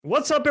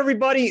What's up,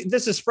 everybody?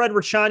 This is Fred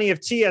Rachani of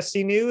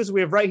TSC News.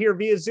 We have right here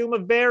via Zoom a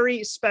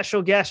very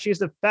special guest. She's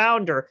the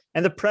founder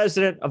and the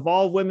president of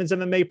all women's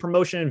MMA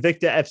promotion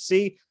Invicta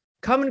FC,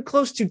 coming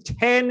close to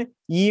 10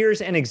 years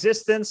in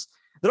existence.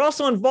 They're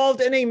also involved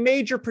in a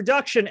major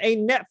production, a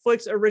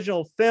Netflix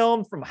original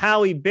film from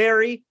Halle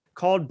Berry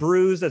called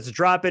Bruised that's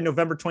dropping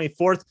November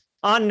 24th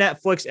on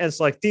Netflix and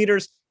select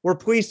theaters. We're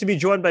pleased to be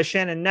joined by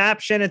Shannon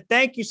Knapp. Shannon,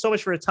 thank you so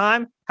much for your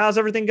time. How's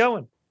everything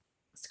going?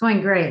 It's going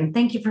great. And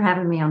thank you for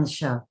having me on the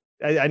show.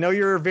 I know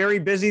you're very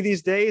busy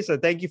these days, so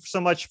thank you so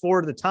much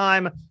for the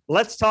time.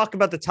 Let's talk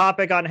about the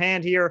topic on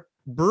hand here.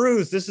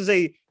 Bruised. This is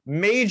a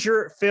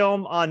major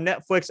film on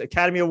Netflix,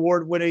 Academy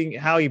Award winning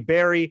Halle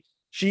Berry.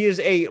 She is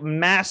a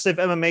massive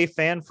MMA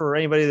fan. For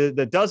anybody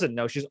that doesn't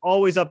know, she's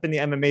always up in the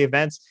MMA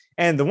events.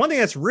 And the one thing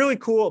that's really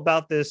cool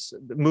about this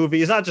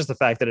movie is not just the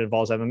fact that it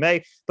involves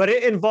MMA, but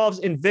it involves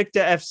Invicta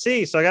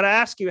FC. So I got to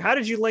ask you, how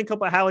did you link up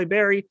with Halle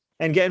Berry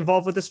and get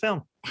involved with this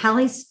film?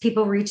 Halle's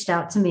people reached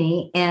out to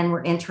me and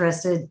were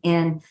interested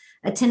in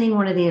attending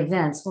one of the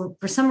events. Well,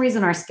 for some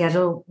reason, our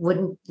schedule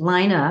wouldn't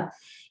line up.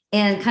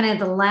 And kind of at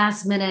the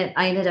last minute,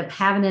 I ended up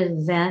having an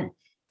event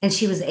and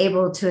she was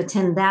able to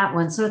attend that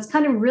one. So it's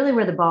kind of really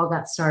where the ball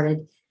got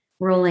started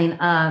rolling.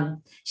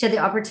 She had the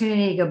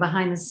opportunity to go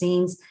behind the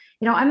scenes.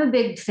 You know, I'm a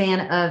big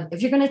fan of,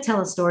 if you're going to tell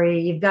a story,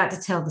 you've got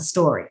to tell the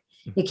story.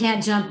 You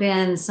can't jump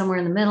in somewhere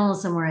in the middle,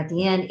 somewhere at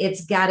the end.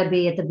 It's got to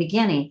be at the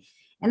beginning.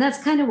 And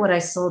that's kind of what I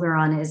sold her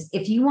on is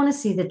if you want to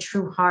see the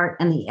true heart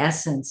and the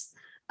essence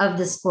of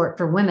the sport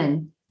for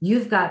women,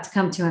 you've got to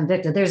come to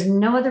Invicta. There's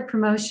no other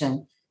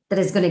promotion that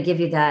is going to give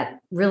you that,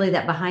 really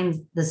that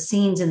behind the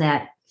scenes and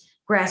that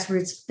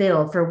grassroots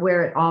feel for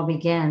where it all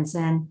begins.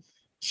 And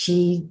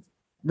she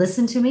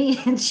listened to me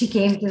and she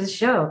came to the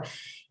show,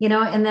 you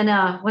know, and then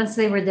once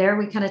they were there,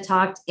 we kind of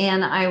talked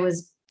and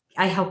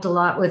I helped a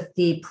lot with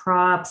the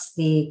props,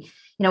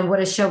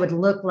 what a show would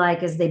look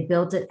like as they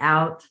built it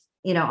out,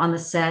 on the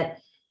set.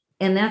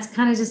 And that's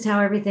kind of just how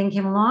everything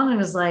came along. It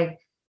was like,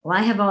 well,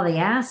 I have all the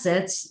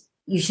assets.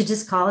 You should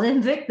just call it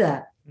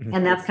Invicta. Mm-hmm.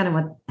 And that's kind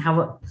of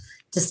how it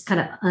just kind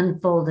of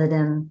unfolded.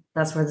 And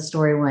that's where the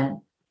story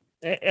went.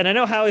 And I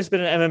know Halle's been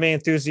an MMA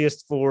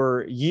enthusiast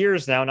for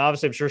years now. And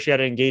obviously, I'm sure she had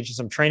to engage in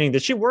some training.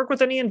 Did she work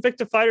with any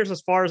Invicta fighters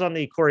as far as on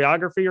the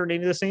choreography or any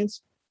of the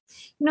scenes?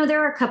 There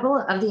are a couple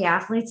of the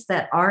athletes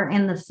that are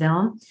in the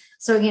film.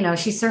 So,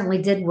 she certainly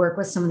did work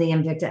with some of the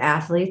Invicta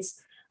athletes.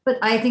 But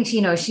I think,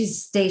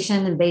 she's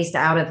stationed and based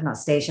out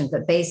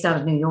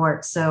of New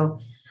York.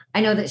 So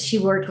I know that she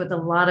worked with a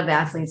lot of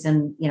athletes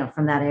from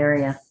that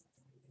area.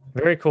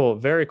 Very cool.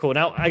 Very cool.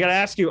 Now, I got to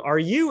ask you, are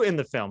you in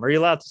the film? Are you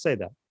allowed to say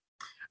that?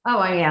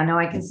 Oh, yeah. No,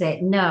 I can say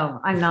it. No,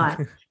 I'm not.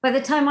 By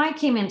the time I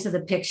came into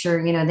the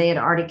picture, they had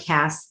already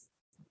cast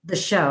the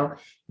show.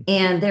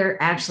 And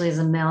there actually is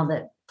a male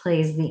that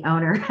plays the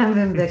owner of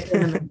Invicta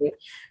in the movie.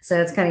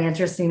 So it's kind of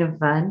interesting and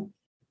fun.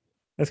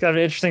 That's kind of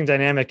an interesting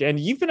dynamic. And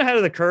you've been ahead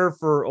of the curve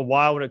for a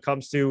while when it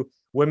comes to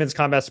women's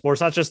combat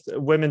sports, not just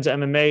women's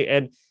MMA.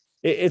 And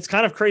it's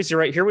kind of crazy,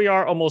 right? Here we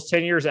are almost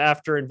 10 years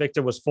after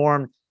Invicta was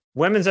formed.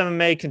 Women's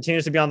MMA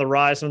continues to be on the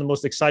rise. Some of the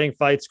most exciting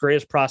fights,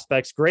 greatest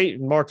prospects,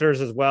 great marketers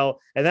as well.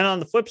 And then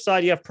on the flip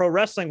side, you have pro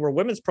wrestling, where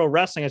women's pro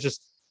wrestling has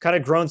just kind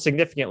of grown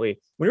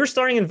significantly. When you were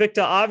starting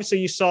Invicta, obviously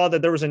you saw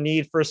that there was a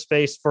need for a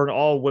space for an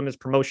all women's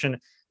promotion.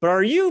 But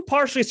are you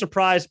partially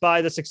surprised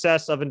by the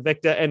success of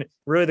Invicta and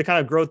really the kind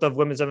of growth of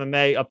women's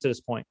MMA up to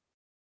this point?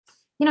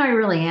 I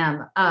really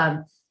am.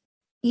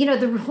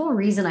 The whole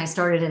reason I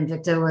started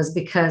Invicta was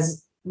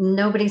because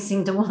nobody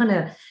seemed to want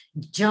to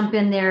jump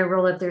in there,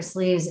 roll up their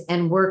sleeves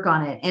and work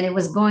on it. And it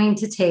was going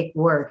to take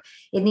work.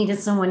 It needed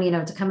someone,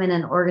 to come in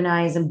and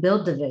organize and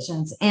build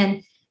divisions.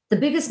 And the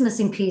biggest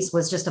missing piece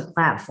was just a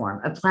platform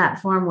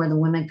where the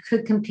women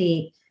could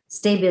compete,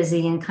 stay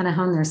busy and kind of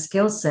hone their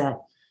skill set.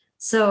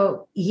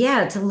 So,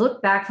 to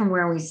look back from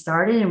where we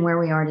started and where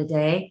we are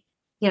today,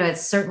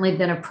 it's certainly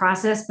been a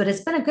process, but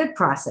it's been a good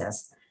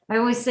process. I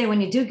always say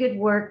when you do good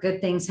work, good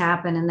things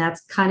happen. And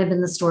that's kind of been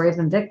the story of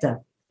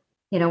Invicta.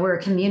 We're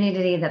a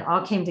community that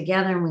all came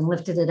together and we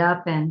lifted it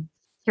up. And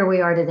here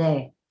we are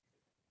today.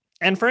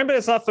 And for anybody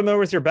that's not familiar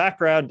with your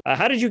background,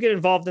 how did you get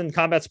involved in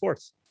combat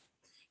sports?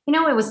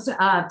 It was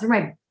through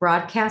my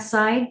broadcast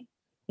side.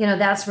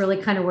 That's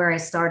really kind of where I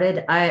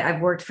started.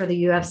 I've worked for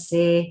the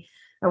UFC.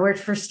 I worked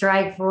for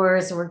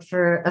Strikeforce, I worked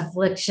for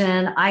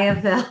Affliction,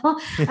 IFL.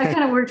 I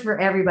kind of worked for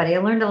everybody. I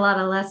learned a lot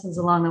of lessons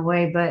along the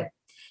way, but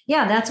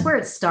that's where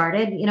it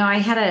started. I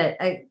had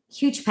a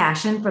huge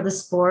passion for the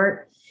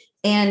sport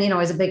and, I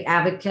was a big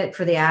advocate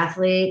for the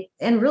athlete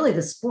and really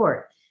the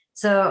sport.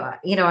 So,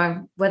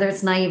 whether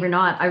it's naive or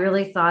not, I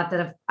really thought that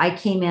if I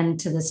came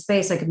into the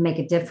space, I could make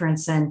a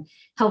difference and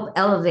help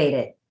elevate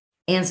it.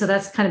 And so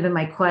that's kind of been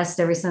my quest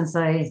ever since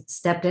I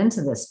stepped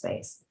into this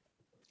space.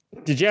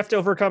 Did you have to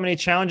overcome any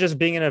challenges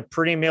being in a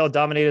pretty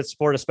male-dominated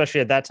sport,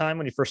 especially at that time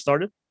when you first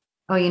started?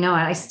 Oh,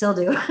 I still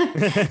do.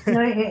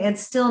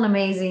 It's still an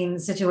amazing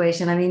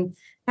situation. I mean,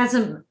 had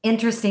some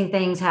interesting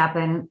things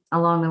happen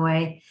along the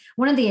way.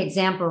 One of the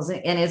examples,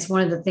 and it's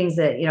one of the things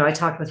that, I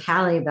talked with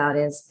Halle about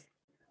is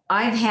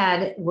I've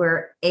had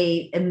where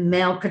a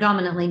male,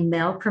 predominantly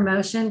male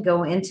promotion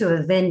go into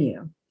a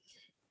venue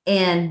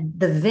and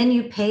the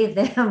venue pay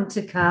them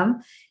to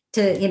come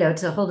to,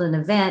 to hold an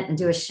event and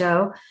do a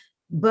show,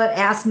 but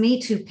ask me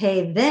to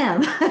pay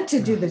them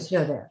to do the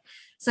show there.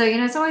 So,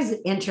 it's always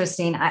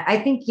interesting. I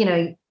think,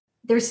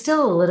 there's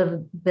still a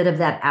little bit of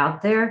that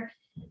out there,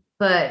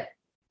 but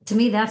to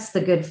me, that's the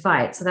good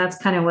fight. So that's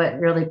kind of what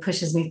really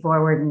pushes me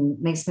forward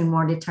and makes me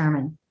more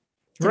determined.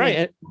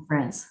 Right.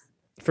 Friends.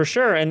 For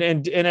sure.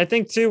 And I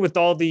think too, with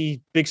all the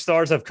big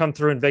stars that have come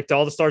through Invicta,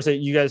 all the stars that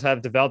you guys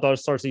have developed, all the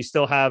stars that you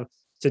still have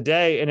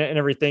today and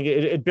everything,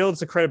 it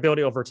builds the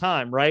credibility over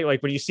time, right?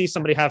 Like when you see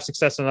somebody have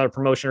success in another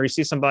promotion, or you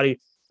see somebody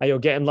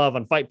get in love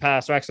on Fight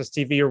Pass or Access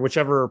TV or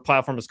whichever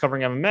platform is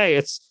covering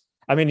MMA,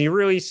 you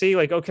really see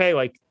like, okay,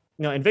 like,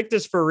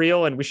 Invicta's for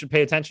real and we should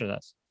pay attention to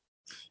this.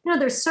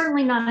 There's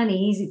certainly not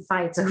any easy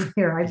fights over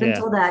here. I've been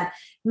told that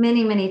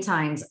many, many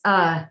times.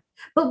 But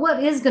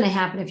what is going to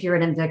happen if you're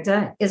at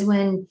Invicta is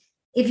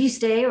if you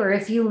stay or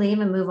if you leave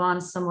and move on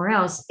somewhere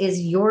else, is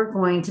you're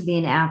going to be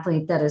an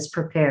athlete that is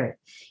prepared.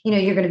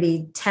 You're going to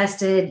be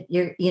tested.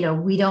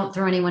 We don't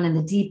throw anyone in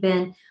the deep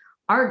end.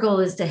 Our goal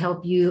is to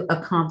help you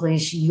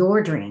accomplish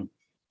your dream.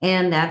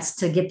 And that's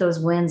to get those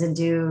wins and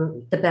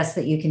do the best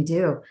that you can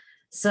do.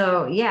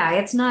 So yeah,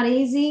 it's not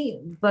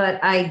easy,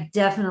 but I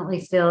definitely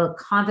feel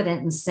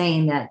confident in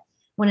saying that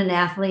when an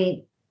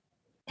athlete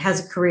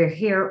has a career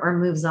here or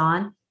moves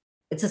on,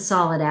 it's a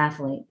solid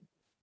athlete.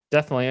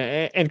 Definitely.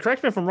 And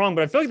correct me if I'm wrong,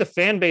 but I feel like the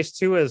fan base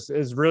too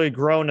is really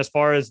grown as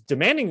far as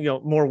demanding,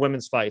 more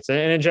women's fights. And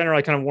in general,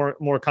 I kind of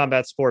more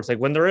combat sports. Like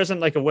when there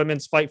isn't like a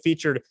women's fight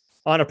featured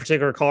on a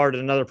particular card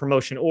in another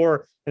promotion,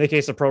 or in the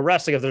case of pro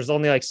wrestling, if there's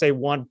only like, say,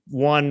 one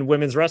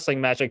women's wrestling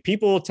match, like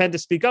people tend to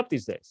speak up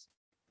these days.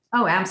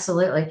 Oh,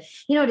 absolutely.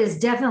 It is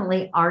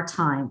definitely our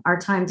time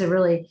to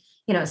really,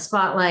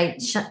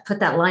 spotlight, put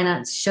that line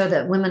out, show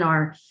that women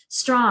are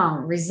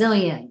strong,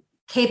 resilient,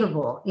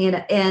 capable.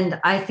 And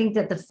I think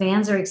that the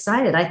fans are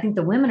excited. I think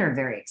the women are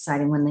very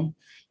excited when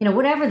they,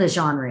 whatever the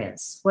genre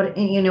is,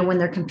 when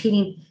they're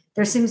competing,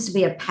 there seems to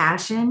be a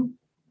passion,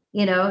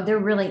 they're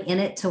really in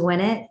it to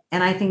win it.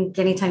 And I think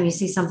anytime you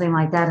see something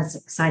like that, it's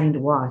exciting to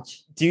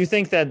watch. Do you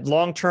think that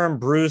long-term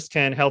bruised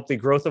can help the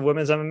growth of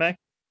women's MMA?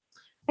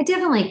 I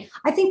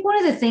think one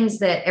of the things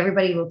that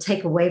everybody will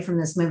take away from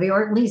this movie,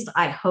 or at least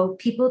I hope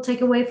people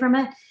take away from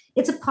it,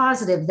 it's a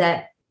positive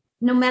that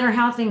no matter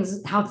how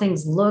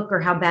things look or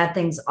how bad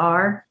things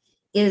are,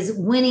 is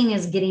winning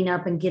is getting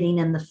up and getting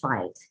in the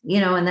fight,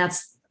 and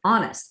that's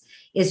honest.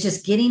 It's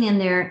just getting in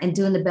there and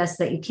doing the best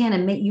that you can.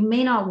 And you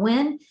may not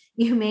win,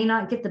 you may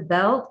not get the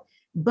belt,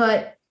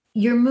 but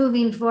you're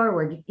moving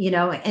forward,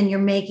 and you're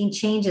making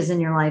changes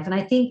in your life. And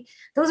I think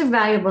those are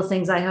valuable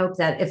things. I hope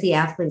that if the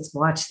athletes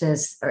watch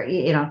this or,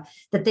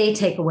 that they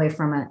take away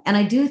from it. And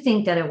I do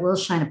think that it will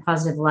shine a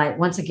positive light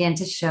once again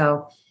to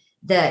show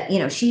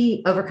that,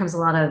 she overcomes a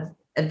lot of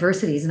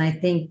adversities. And I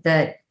think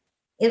that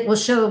it will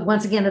show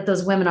once again that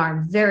those women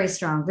are very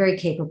strong, very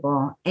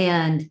capable,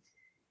 and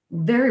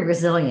very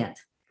resilient.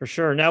 For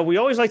sure. Now, we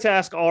always like to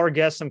ask all our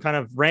guests some kind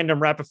of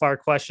random rapid fire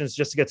questions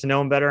just to get to know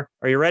them better.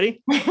 Are you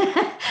ready?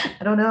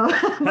 I don't know.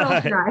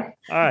 I'll try.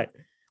 All right.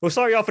 We'll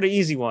start you off with an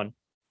easy one.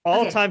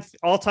 All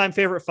time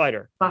favorite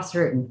fighter. Bas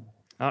Rutten.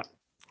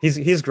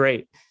 He's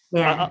great.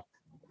 Yeah.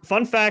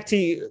 Fun fact,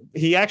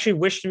 he actually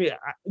wished me,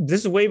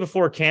 this is way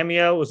before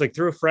Cameo, it was like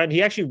through a friend.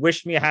 He actually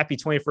wished me a happy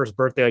 21st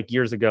birthday like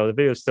years ago. The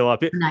video is still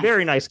up. Nice.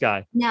 Very nice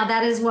guy. Now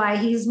that is why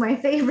he's my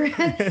favorite,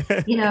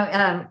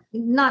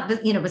 not,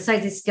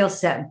 besides his skill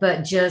set,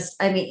 but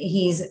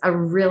he's a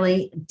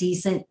really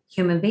decent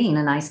human being,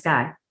 a nice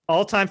guy.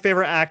 All-time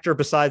favorite actor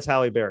besides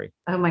Halle Berry.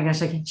 Oh my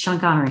gosh, Sean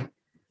Connery.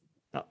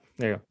 Oh,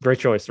 there you go. Great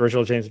choice.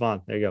 Original James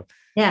Bond. There you go.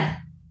 Yeah.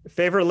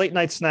 Favorite late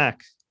night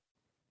snack.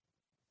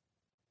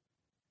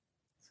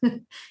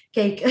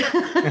 Cake.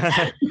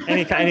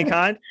 any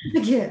kind?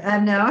 Yeah,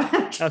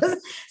 no,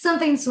 just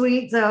something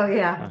sweet. So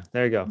yeah.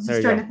 There you go.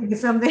 Just trying to think of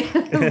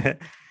something.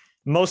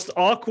 Most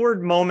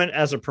awkward moment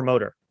as a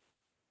promoter.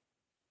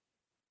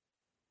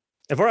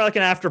 If we're like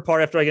an after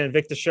party after like an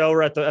Invicta show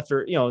or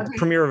the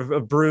premiere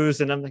of Bruise,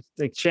 and I'm like,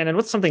 Shannon,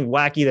 what's something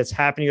wacky that's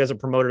happened to you as a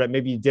promoter that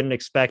maybe you didn't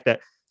expect that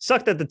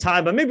sucked at the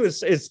time, but maybe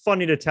it's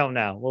funny to tell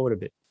now? What would it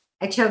be?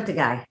 I choked a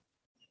guy.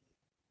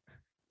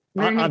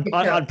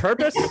 On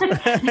purpose?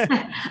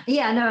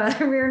 Yeah, no,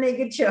 a rear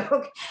naked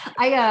choke.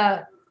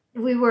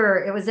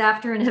 It was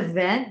after an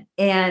event,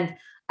 and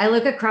I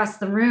look across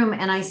the room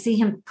and I see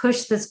him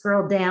push this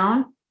girl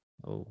down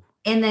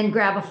and then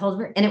grab a hold of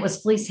her, and it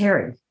was Felice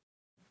Herrig.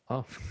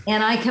 Oh.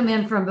 And I come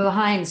in from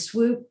behind,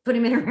 swoop, put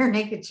him in a rear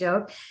naked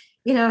choke,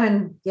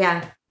 and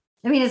yeah,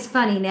 it's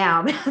funny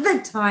now, but at the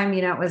time,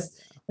 it was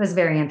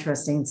very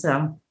interesting.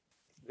 So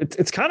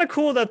it's kind of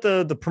cool that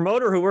the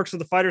promoter who works with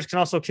the fighters can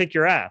also kick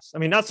your ass.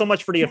 Not so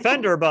much for the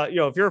offender, but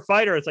if you're a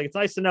fighter, it's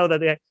nice to know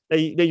that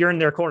you're in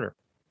their corner.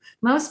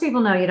 Most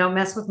people know you don't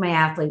mess with my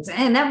athletes,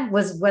 and that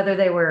was whether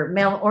they were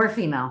male or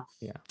female.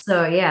 Yeah.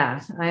 So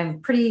yeah,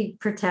 I'm pretty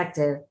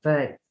protective,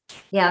 but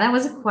yeah, that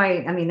was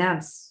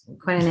that's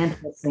quite an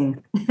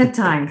interesting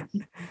time.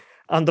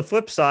 On the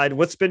flip side,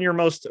 what's been your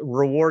most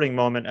rewarding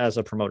moment as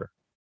a promoter?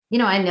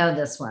 I know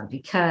this one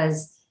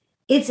because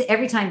it's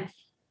every time,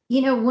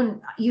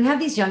 when you have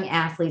these young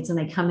athletes and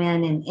they come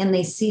in and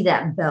they see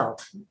that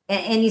belt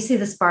and you see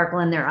the sparkle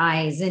in their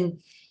eyes and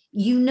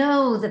you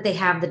know that they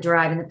have the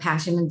drive and the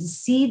passion, and to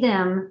see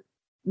them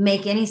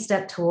make any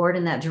step toward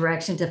in that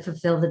direction to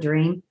fulfill the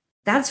dream,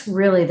 that's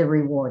really the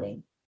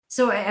rewarding.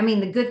 So, I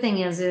mean, the good thing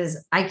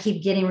is I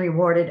keep getting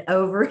rewarded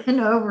over and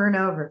over and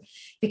over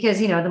because,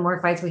 the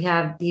more fights we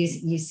have,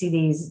 you see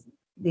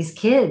these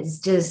kids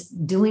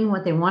just doing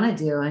what they want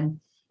to do and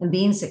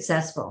being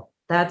successful.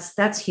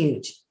 That's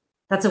huge.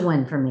 That's a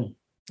win for me.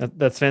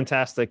 That's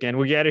fantastic. And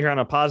we get out of here on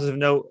a positive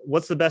note.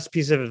 What's the best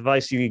piece of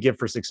advice you could give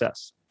for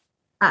success?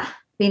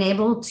 Being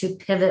able to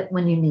pivot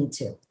when you need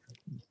to.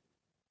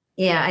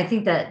 Yeah, I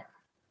think that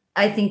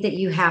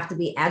you have to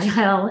be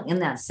agile in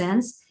that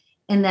sense.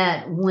 And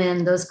that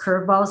when those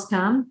curveballs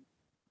come,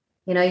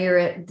 you're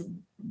at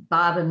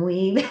bob and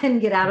weave and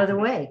get out of the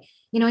way,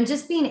 and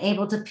just being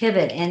able to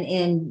pivot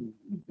and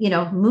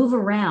move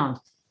around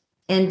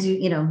and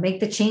do,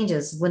 make the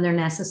changes when they're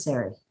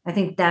necessary. I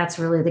think that's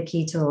really the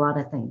key to a lot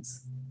of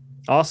things.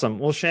 Awesome.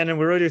 Well, Shannon,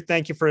 we really do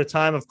thank you for your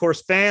time. Of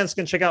course, fans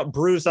can check out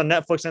Bruised on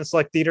Netflix and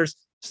select theaters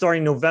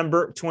starting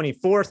November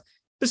 24th.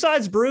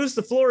 Besides Bruised,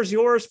 the floor is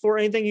yours for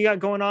anything you got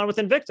going on with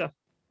Invicta.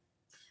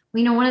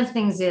 One of the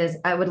things is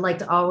I would like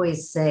to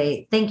always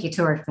say thank you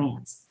to our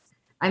fans.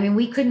 I mean,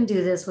 we couldn't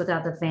do this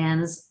without the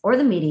fans or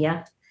the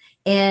media.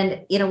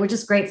 And, we're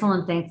just grateful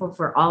and thankful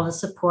for all the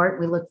support.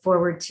 We look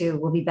forward to,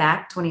 we'll be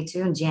back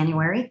 22 in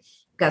January.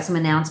 We've got some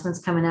announcements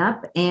coming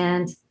up.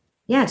 And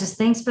yeah, just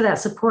thanks for that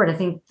support. I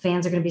think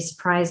fans are going to be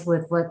surprised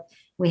with what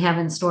we have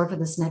in store for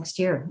this next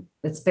year.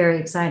 It's very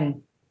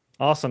exciting.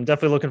 Awesome.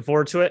 Definitely looking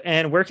forward to it.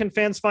 And where can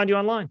fans find you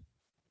online?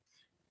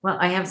 Well,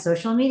 I have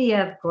social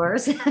media, of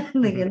course, the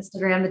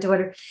Instagram, the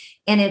Twitter,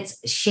 and it's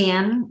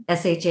Shan,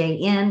 SHANKNAPP.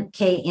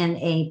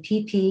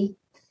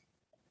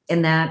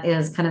 And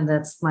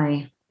that's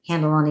my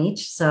handle on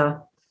each.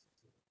 So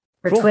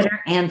for cool.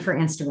 Twitter and for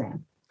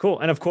Instagram.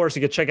 Cool. And of course,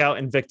 you can check out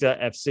Invicta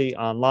FC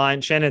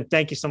online. Shannon,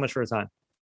 thank you so much for your time.